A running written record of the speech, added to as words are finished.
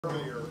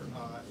Earlier,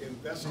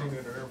 investing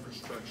in our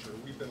infrastructure,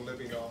 we've been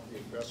living off the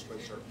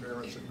investments our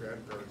parents and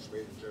grandparents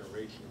made a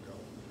generation ago.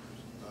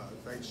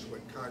 Thanks to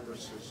what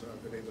Congress has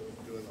been able to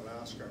do in the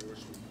last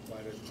Congress, we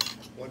provided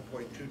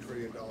 $1.2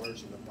 trillion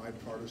in the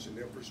bipartisan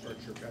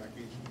infrastructure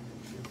package,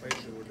 the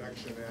Inflation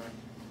Reduction Act,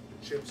 the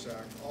CHIPS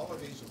Act. All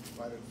of these have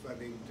provided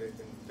funding to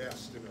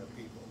invest in our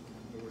people.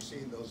 And we're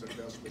seeing those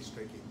investments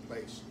taking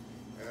place.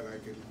 And I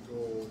could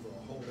go over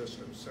a whole list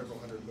of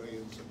several hundred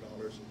millions of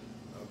dollars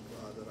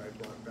that I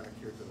brought back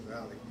here to the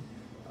Valley.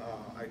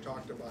 I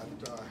talked about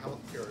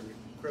healthcare and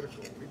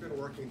critical. We've been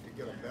working to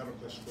get a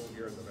medical school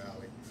here in the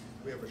Valley.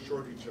 We have a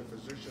shortage of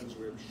physicians,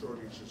 we have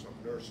shortages of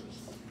nurses,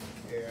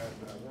 and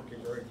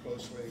working very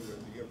closely with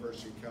the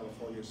University of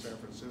California, San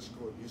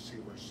Francisco, and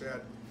UC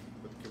Merced,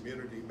 with the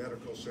Community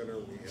Medical Center.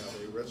 We have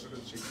a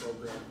residency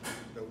program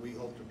that we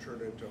hope to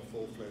turn into a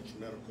full-fledged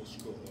medical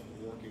school. And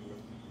we're working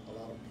with a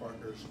lot of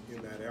partners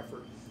in that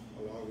effort,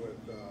 along with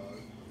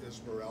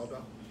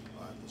Esmeralda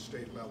at the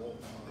state level,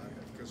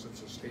 because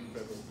it's a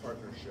state-federal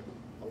partnership,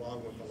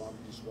 along with a lot of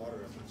these water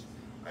efforts.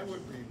 I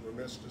would be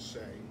remiss to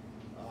say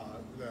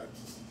that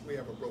we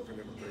have a broken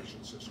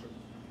immigration system,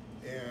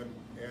 and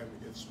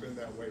it's been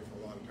that way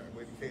for a long time.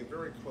 We came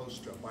very close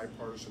to a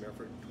bipartisan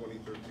effort in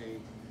 2013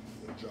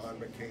 when John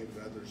McCain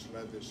and others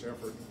led this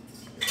effort.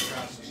 It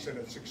passed the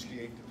Senate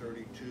 68 to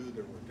 32.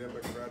 There were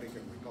Democratic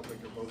and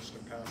Republican votes to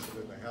pass it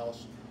in the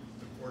House.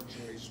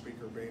 Unfortunately,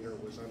 Speaker Boehner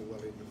was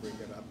unwilling to bring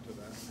it up to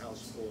the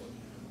House floor.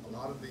 A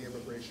lot of the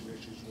immigration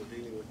issues we're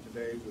dealing with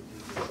today would be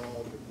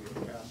resolved if we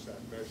had passed that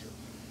measure.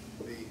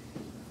 The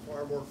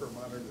Farm Worker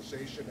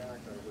Modernization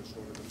Act, I was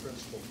one of the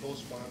principal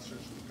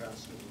co-sponsors. We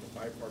passed it on a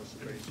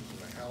bipartisan basis in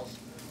the House.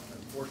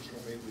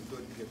 Unfortunately, we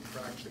couldn't get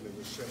traction in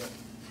the Senate.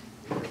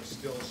 We can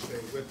still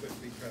stay with it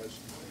because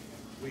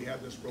we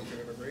have this broken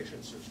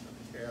immigration system.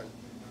 And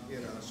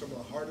you know, some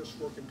of the hardest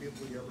working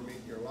people you ever meet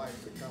in your life,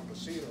 the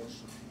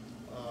campesinos,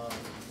 are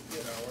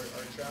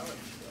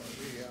challenged.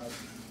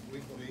 We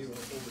believe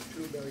over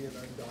 2 million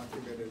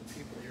undocumented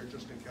people here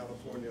just in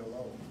California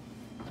alone.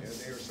 And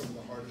they are some of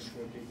the hardest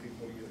working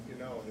people you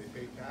know, and they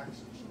pay taxes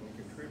and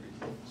they contribute.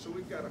 So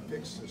we've got to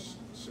fix this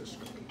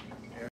system.